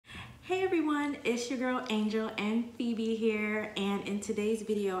Hey everyone, it's your girl Angel and Phoebe here, and in today's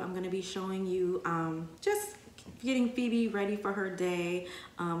video I'm going to be showing you just getting Phoebe ready for her day.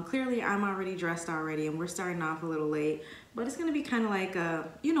 Clearly I'm already dressed already and we're starting off a little late, but it's going to be kind of like a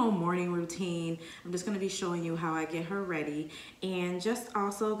morning routine. I'm just going to be showing you how I get her ready, and just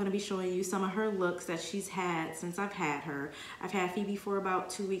also going to be showing you some of her looks that she's had since I've had her. I've had Phoebe for about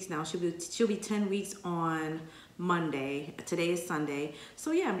 2 weeks now. She'll be 10 weeks on Monday. Today is Sunday.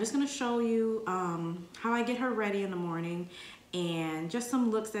 So yeah, I'm just gonna show you how I get her ready in the morning and just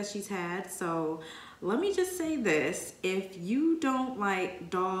some looks that she's had. So let me just say this: if you don't like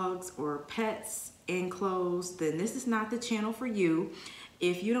dogs or pets in clothes, then this is not the channel for you.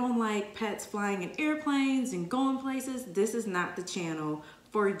 If you don't like pets flying in airplanes and going places, this is not the channel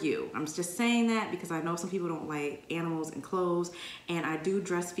for you. I'm just saying that because I know some people don't like animals and clothes, and I do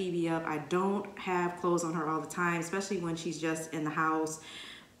dress Phoebe up. I don't have clothes on her all the time, especially when she's just in the house,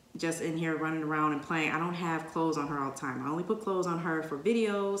 just in here running around and playing. I don't have clothes on her all the time. I only put clothes on her for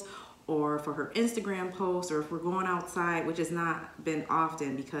videos or for her Instagram posts, or if we're going outside, which has not been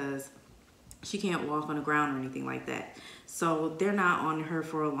often because she can't walk on the ground or anything like that. So they're not on her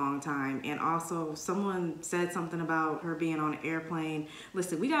for a long time. And also someone said something about her being on an airplane.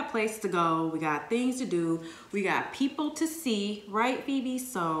 Listen, we got places to go, we got things to do, we got people to see, right Phoebe?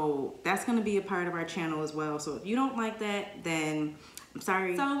 So that's gonna be a part of our channel as well. So if you don't like that, then I'm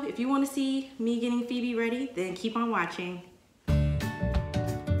sorry. So if you wanna see me getting Phoebe ready, then keep on watching.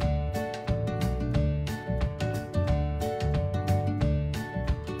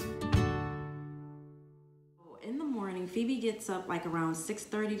 Phoebe gets up like around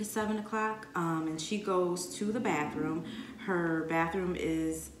 6:30 to 7 o'clock, and she goes to the bathroom. Her bathroom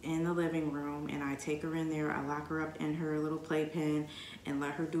is in the living room, and I take her in there. I lock her up in her little playpen and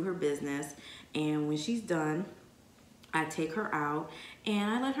let her do her business. And when she's done, I take her out and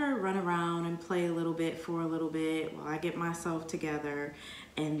I let her run around and play a little bit for a little bit while I get myself together.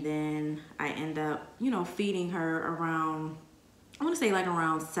 And then I end up, feeding her around, I want to say like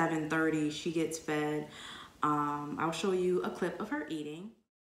around 7:30, she gets fed. I'll show you a clip of her eating.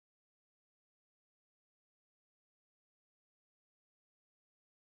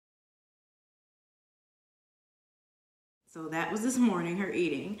 So that was this morning, her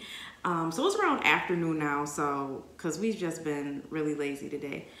eating. So it's around afternoon now, so because we've just been really lazy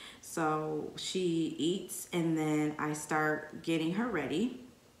today. So she eats and then I start getting her ready.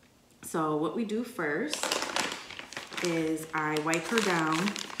 So what we do first is I wipe her down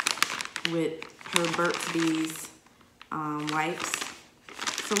with her Burt's Bees wipes.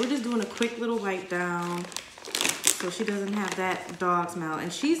 So we're just doing a quick little wipe down so she doesn't have that dog smell.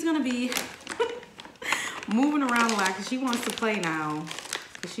 And she's gonna be moving around a lot because she wants to play now,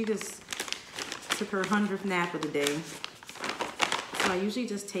 because she just took her 100th nap of the day. So I usually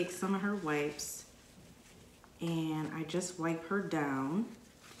just take some of her wipes and I just wipe her down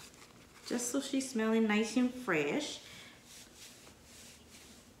just so she's smelling nice and fresh.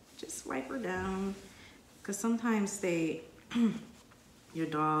 Just wipe her down, because sometimes your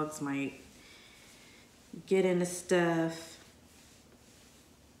dogs might get into stuff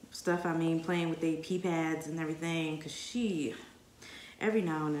I mean playing with their pee pads and everything, because every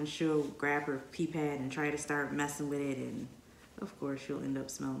now and then she'll grab her pee pad and try to start messing with it, and of course she'll end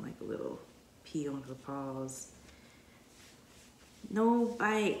up smelling like a little pee on her paws. No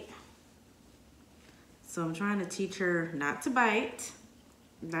bite. So I'm trying to teach her not to bite.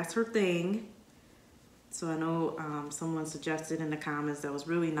 That's her thing. So I know someone suggested in the comments that was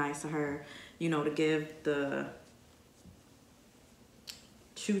really nice of her, to give the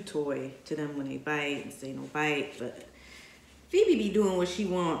chew toy to them when they bite and say no bite. But Phoebe be doing what she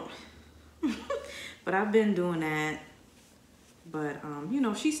want. But I've been doing that. But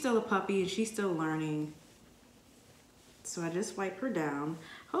she's still a puppy and she's still learning. So I just wipe her down.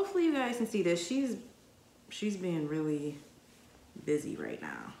 Hopefully you guys can see this. She's being really busy right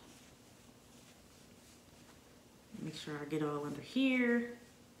now. Make sure I get all under here.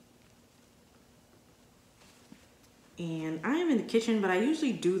 And I am in the kitchen, but I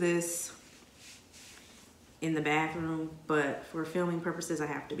usually do this in the bathroom, but for filming purposes I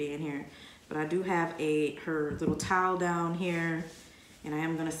have to be in here. But I do have her little towel down here, and I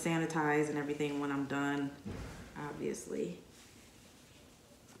am gonna sanitize and everything when I'm done, obviously.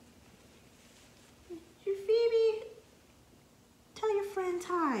 Your Phoebe, tell your friends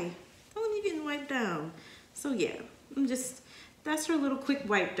hi. Tell them you're getting wiped down. So yeah, that's her little quick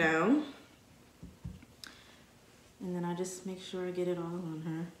wipe down. And then I just make sure I get it all on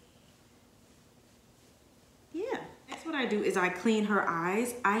her. Yeah, that's what I do is I clean her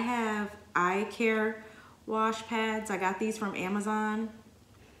eyes. I have eye care wash pads. I got these from Amazon.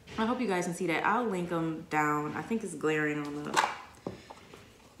 I hope you guys can see that. I'll link them down. I think it's glaring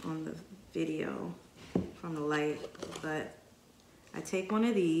on the video from the light, but I take one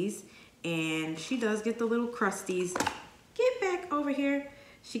of these and she does get the little crusties. Get back over here.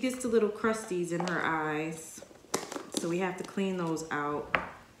 She gets the little crusties in her eyes. So we have to clean those out.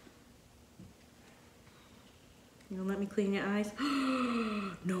 You gonna let me clean your eyes?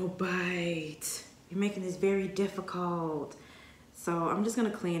 No bite. You're making this very difficult. So I'm just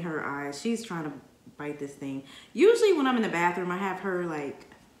gonna clean her eyes. She's trying to bite this thing. Usually when I'm in the bathroom, I have her like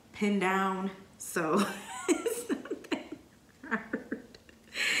pinned down. So it's not that hard.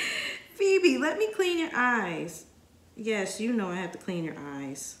 Phoebe, let me clean your eyes. Yes, you know I have to clean your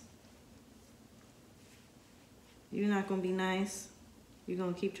eyes. You're not gonna be nice? You're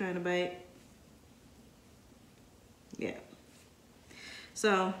gonna keep trying to bite? Yeah.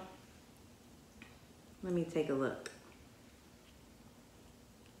 So, let me take a look.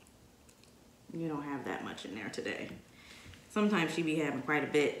 You don't have that much in there today. Sometimes she be having quite a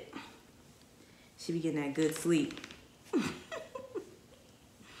bit. She be getting that good sleep.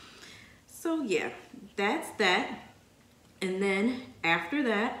 So yeah, that's that. And then after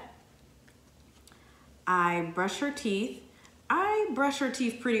that, I brush her teeth. I brush her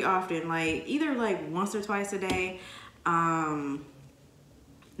teeth pretty often, like either like once or twice a day.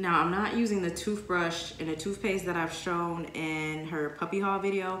 Now I'm not using the toothbrush and the toothpaste that I've shown in her puppy haul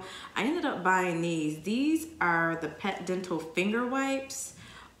video. I ended up buying these. These are the Pet Dental Finger Wipes.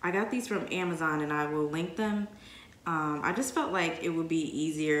 I got these from Amazon and I will link them. I just felt like it would be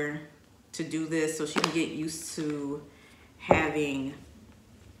easier to do this so she can get used to having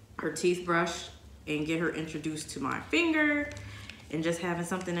her teeth brushed and get her introduced to my finger and just having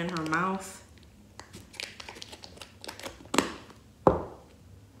something in her mouth.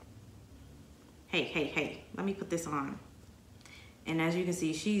 Hey, let me put this on. And as you can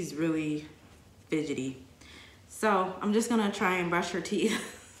see, she's really fidgety. So I'm just gonna try and brush her teeth.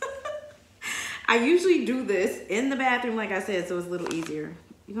 I usually do this in the bathroom, like I said, so it's a little easier.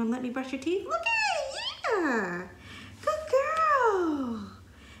 You gonna let me brush your teeth? Look at it, yeah. Good girl.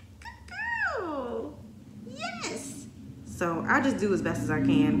 Good girl. Yes. So I just do as best as I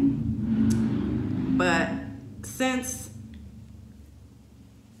can. But since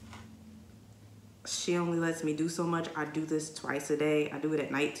she only lets me do so much, I do this twice a day. I do it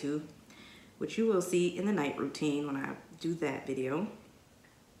at night too, which you will see in the night routine when I do that video.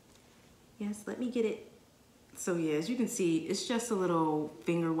 Yes, let me get it. So yeah, as you can see, it's just a little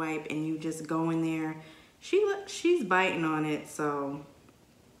finger wipe and you just go in there. She's biting on it, so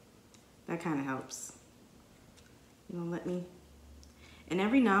that kind of helps. You gonna let me? And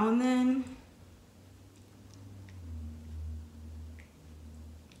every now and then,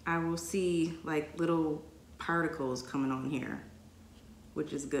 I will see like little particles coming on here,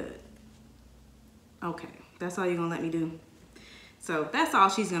 which is good. Okay, that's all you're gonna let me do? So that's all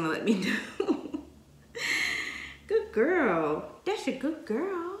she's gonna let me do. Good girl. That's a good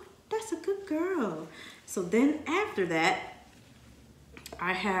girl. That's a good girl. So then after that,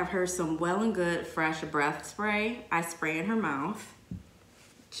 I have her some Well and Good fresh breath spray. I spray in her mouth.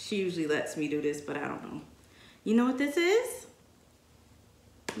 She usually lets me do this, but I don't know. You know what this is?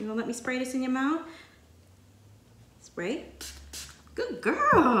 You gonna let me spray this in your mouth? Spray. Good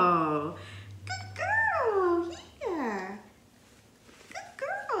girl. Good girl. Yeah. Good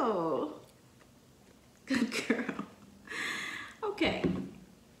girl. Good girl. Okay.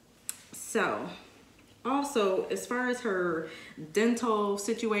 So, also, as far as her dental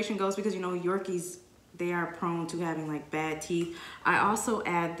situation goes, because you know, Yorkies, they are prone to having like bad teeth. I also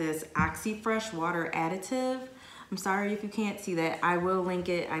add this OxyFresh water additive. I'm sorry if you can't see that. I will link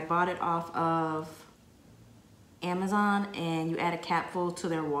it. I bought it off of Amazon and you add a capful to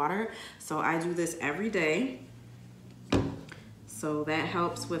their water. So I do this every day. So that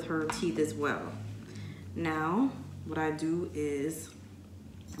helps with her teeth as well. Now, what I do is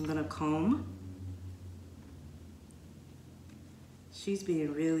I'm gonna comb. She's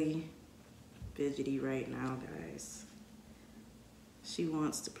being really fidgety right now, guys. She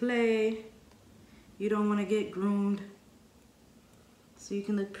wants to play. You don't want to get groomed so you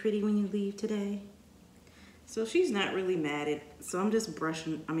can look pretty when you leave today. So she's not really mad at, so I'm just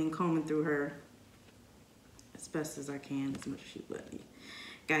combing through her as best as I can, as much as she let me.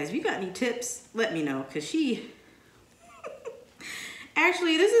 Guys, if you got any tips, let me know, because she,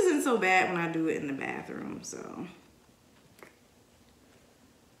 actually, this isn't so bad when I do it in the bathroom, so.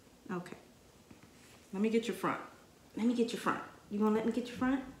 Okay, let me get your front. Let me get your front. You gonna let me get your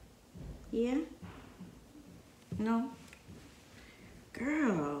front? Yeah? No?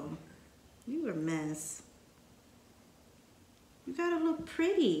 Girl, you a mess. You gotta look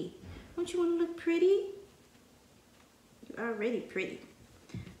pretty. Don't you wanna look pretty? You're already pretty.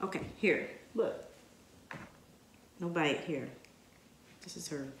 Okay, here, look. No bite here. This is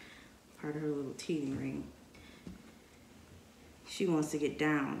her, part of her little teething ring. She wants to get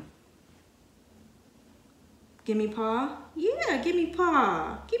down. Gimme paw? Yeah, gimme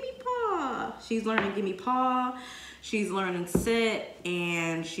paw. Gimme paw. She's learning gimme paw. She's learning sit,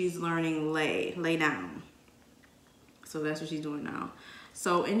 and she's learning lay down. So that's what she's doing now.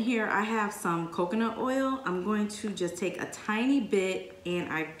 So in here I have some coconut oil. I'm going to just take a tiny bit and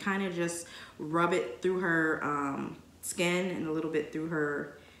I kind of just rub it through her skin and a little bit through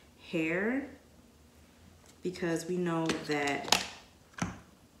her hair, because we know that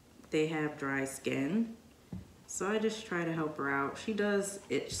they have dry skin. So I just try to help her out. She does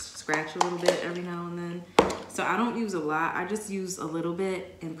scratch a little bit every now and then. So I don't use a lot. I just use a little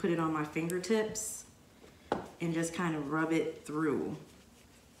bit and put it on my fingertips and just kind of rub it through.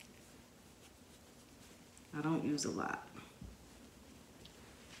 I don't use a lot.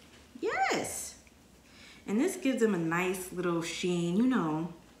 Yes. And this gives them a nice little sheen, you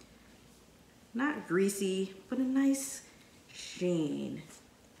know, not greasy, but a nice sheen,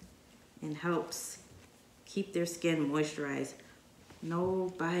 and helps keep their skin moisturized.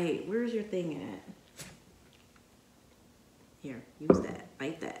 No bite. Where's your thing at? Here, use that,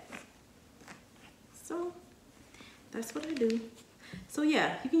 bite that. So that's what I do. So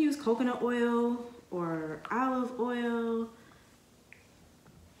yeah, you can use coconut oil or olive oil.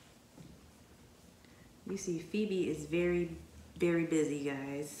 You see, Phoebe is very, very busy,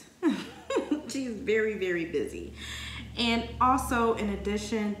 guys. She's very, very busy. And also, in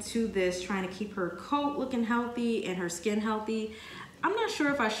addition to this, trying to keep her coat looking healthy and her skin healthy, I'm not sure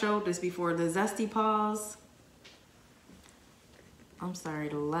if I showed this before, the Zesty Paws. I'm sorry,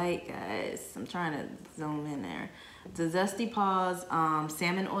 the light, guys. I'm trying to zoom in there. The Zesty Paws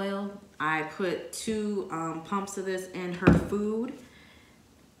salmon oil. I put 2 pumps of this in her food.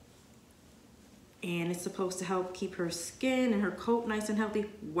 And it's supposed to help keep her skin and her coat nice and healthy.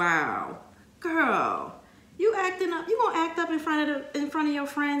 Wow, girl, you acting up? You gonna act up in front of your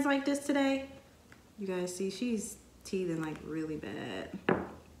friends like this today? You guys see, she's teething like really bad.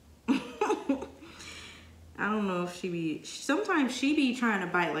 I don't know if sometimes she be trying to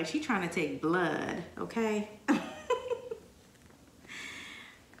bite like she trying to take blood, okay?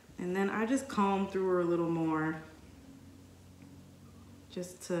 And then I just comb through her a little more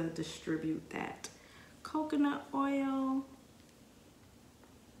just to distribute that coconut oil.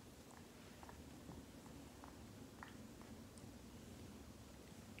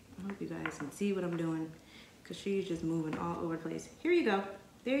 I hope you guys can see what I'm doing, because she's just moving all over the place. Here you go.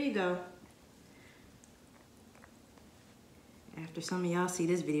 There you go. After some of y'all see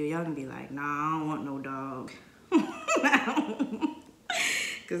this video, y'all can be like, nah, I don't want no dog.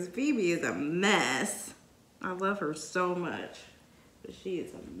 Because Phoebe is a mess. I love her so much, but she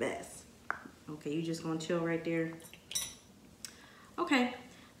is a mess. Okay, you just gonna chill right there? Okay,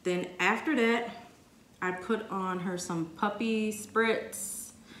 then after that, I put on her some puppy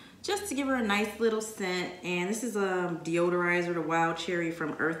spritz just to give her a nice little scent. And this is a deodorizer, the Wild Cherry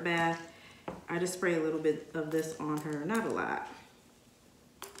from Earth Bath. I just spray a little bit of this on her, not a lot,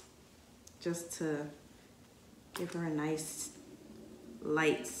 just to give her a nice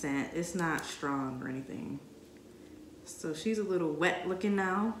light scent. It's not strong or anything. So she's a little wet looking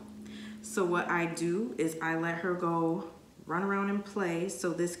now. So what I do is I let her go run around and play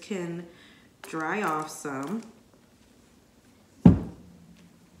so this can dry off some.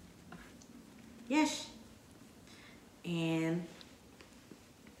 Yes. And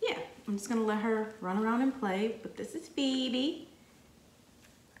yeah, I'm just gonna let her run around and play, but this is Phoebe.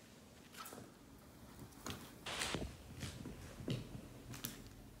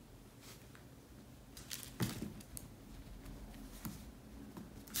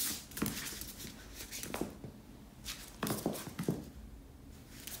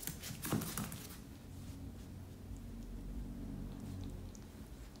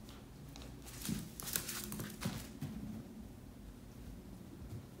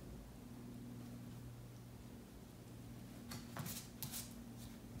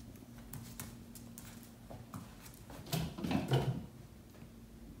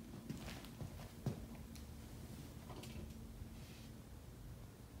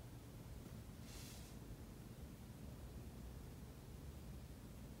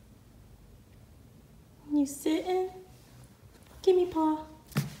 You sitting? Give me paw.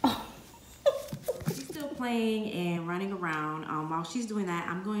 Oh. She's still playing and running around. While she's doing that,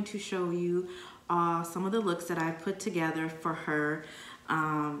 I'm going to show you some of the looks that I put together for her.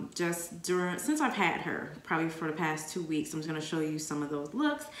 since I've had her, probably for the past 2 weeks. I'm just gonna show you some of those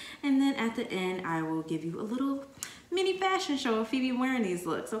looks, and then at the end I will give you a little mini fashion show of Phoebe wearing these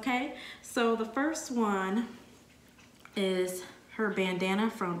looks, okay? So the first one is her bandana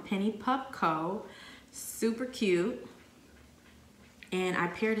from Penny Pup Co. Super cute. And I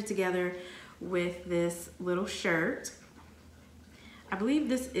paired it together with this little shirt. I believe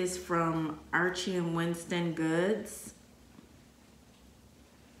this is from Archie and Winston Goods.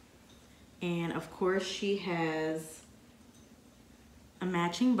 And of course she has a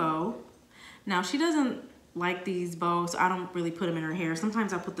matching bow. Now she doesn't like these bows, so I don't really put them in her hair.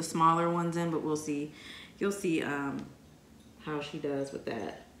 Sometimes I put the smaller ones in, but we'll see. You'll see how she does with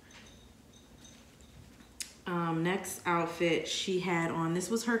that. Next outfit she had on, this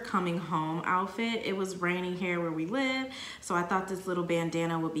was her coming home outfit. It was raining here where we live, so I thought this little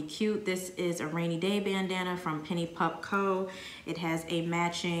bandana would be cute. This is a rainy day bandana from Penny Pup Co. It has a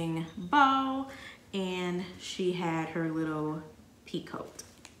matching bow, and she had her little peacoat.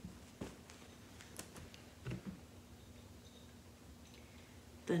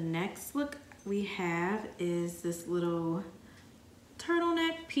 The next look we have is this little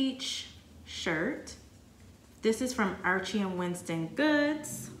turtleneck peach shirt. This is from Archie and Winston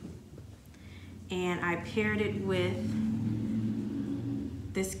Goods, and I paired it with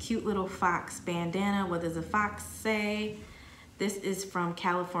this cute little fox bandana. What does a fox say? This is from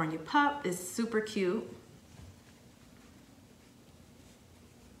California Pup. It's super cute.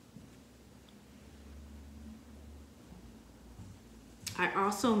 I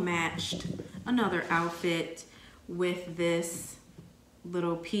also matched another outfit with this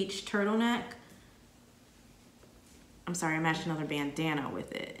little peach turtleneck. I'm sorry, I matched another bandana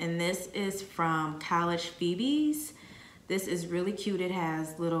with it. And this is from College Phoebe's. This is really cute. It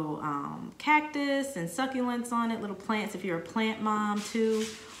has little cactus and succulents on it, little plants if you're a plant mom too,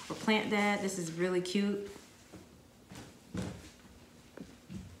 or plant dad. This is really cute.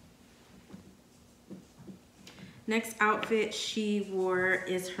 Next outfit she wore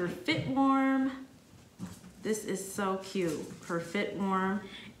is her Fit Warm. This is so cute, her Fit Warm.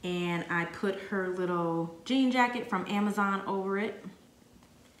 And I put her little jean jacket from Amazon over it.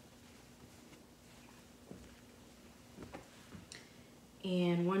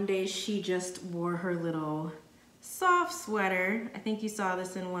 And one day she just wore her little soft sweater. I think you saw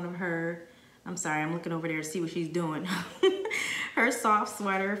this in one of her, I'm sorry, I'm looking over there to see what she's doing. Her soft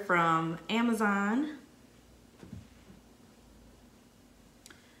sweater from Amazon.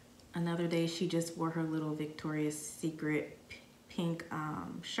 Another day she just wore her little Victoria's Secret pink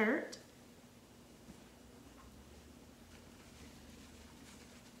shirt.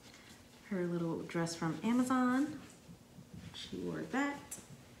 Her little dress from Amazon. She wore that.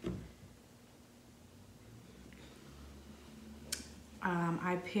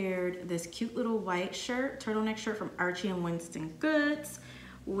 I paired this cute little white shirt, turtleneck shirt from Archie and Winston Goods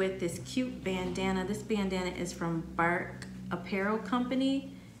with this cute bandana. This bandana is from Bark Apparel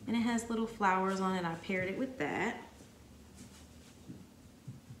Company, and it has little flowers on it. I paired it with that.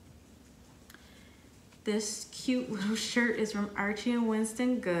 This cute little shirt is from Archie and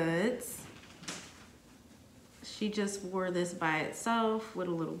Winston Goods. She just wore this by itself with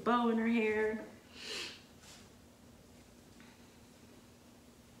a little bow in her hair.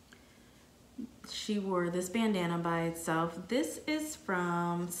 She wore this bandana by itself. This is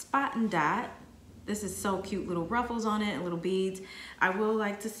from Spot and Dot. This is so cute, little ruffles on it and little beads. I will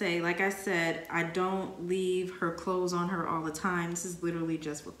like to say, like I said, I don't leave her clothes on her all the time. This is literally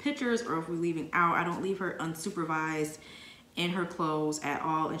just for pictures, or if we're leaving out. I don't leave her unsupervised in her clothes at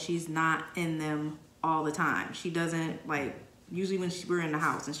all, and she's not in them all the time. She doesn't, like, usually when we're in the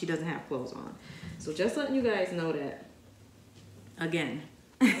house and she doesn't have clothes on. So just letting you guys know that, again.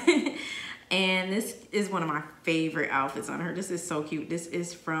 And this is one of my favorite outfits on her. This is so cute. This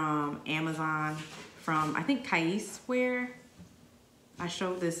is from Amazon, from, I think, Kais Wear. I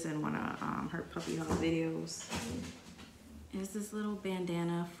showed this in one of her puppy haul videos. It's this little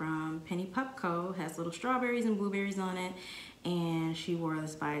bandana from Penny Pup Co. Has little strawberries and blueberries on it. And she wore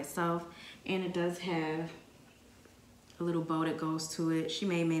this by itself. And it does have a little bow that goes to it. She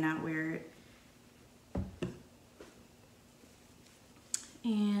may not wear it.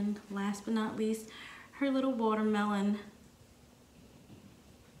 And last but not least, her little watermelon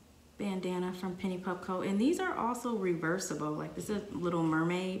bandana from Penny Pup Co. And these are also reversible. Like, this is a little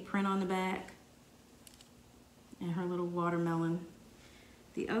mermaid print on the back. And her little watermelon.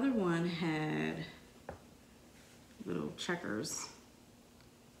 The other one had little checkers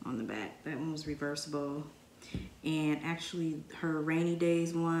on the back. That one was reversible. And actually her rainy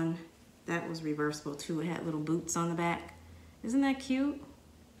days one, that was reversible too. It had little boots on the back. Isn't that cute?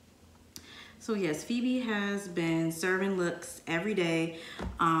 So yes, Phoebe has been serving looks every day.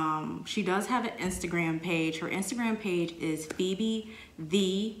 She does have an Instagram page. Her Instagram page is Phoebe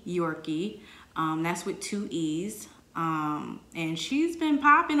the Yorkie. That's with 2 E's. And she's been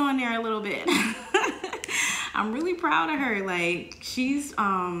popping on there a little bit. I'm really proud of her. Like she's,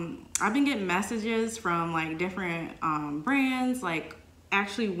 I've been getting messages from like different brands. Like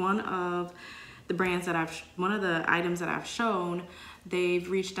actually one of the items that I've shown, they've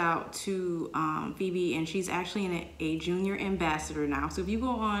reached out to Phoebe, and she's actually a junior ambassador now. So if you go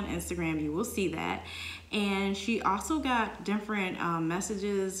on Instagram, you will see that. And she also got different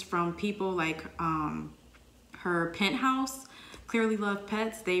messages from people like her Penthouse, Clearly Love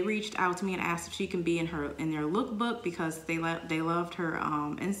Pets. They reached out to me and asked if she can be in their lookbook because they loved her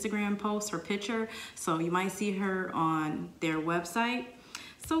Instagram post, her picture. So you might see her on their website.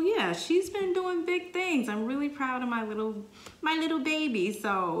 So yeah, she's been doing big things. I'm really proud of my little baby.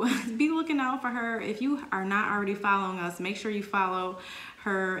 So be looking out for her. If you are not already following us, make sure you follow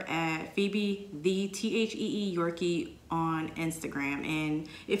her at Phoebe the THEE Yorkie on Instagram. And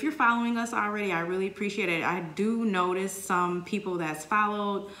if you're following us already, I really appreciate it. I do notice some people that's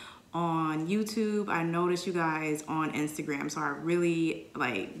followed on YouTube. I noticed you guys on Instagram, so I really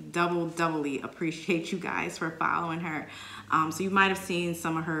like doubly appreciate you guys for following her. So you might have seen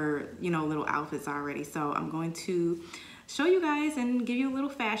some of her, little outfits already. So I'm going to show you guys and give you a little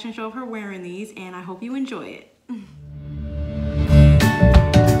fashion show of her wearing these, and I hope you enjoy it.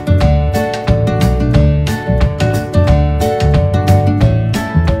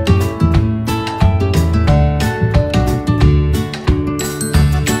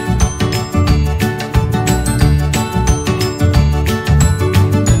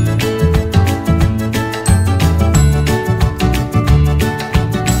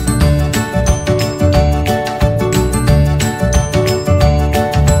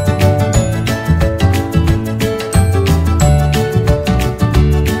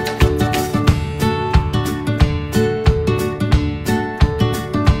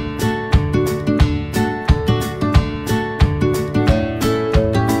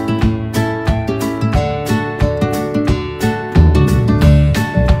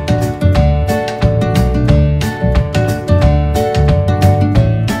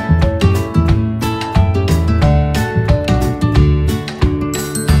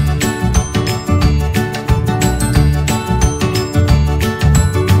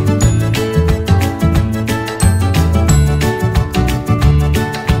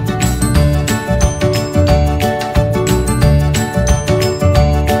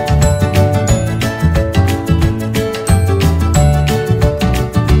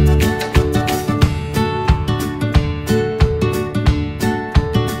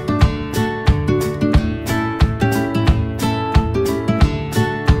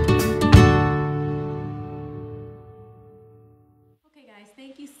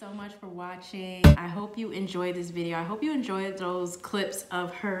 Thank you so much for watching. I hope you enjoyed this video. I hope you enjoyed those clips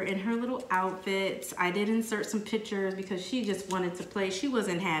of her in her little outfits. I did insert some pictures because she just wanted to play. She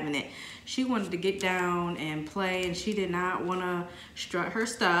wasn't having it. She wanted to get down and play, and she did not want to strut her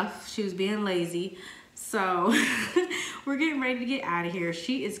stuff. She was being lazy. So we're getting ready to get out of here.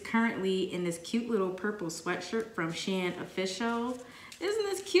 She is currently in this cute little purple sweatshirt from Shein Official. Isn't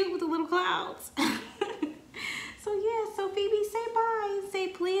this cute with the little clouds? So yeah, so Phoebe, say bye. Say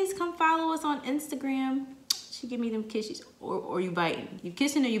please come follow us on Instagram. She give me them kisses. Or you biting. You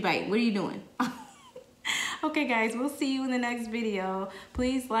kissing or you biting? What are you doing? Okay guys, we'll see you in the next video.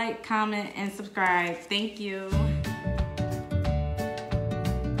 Please like, comment, and subscribe. Thank you.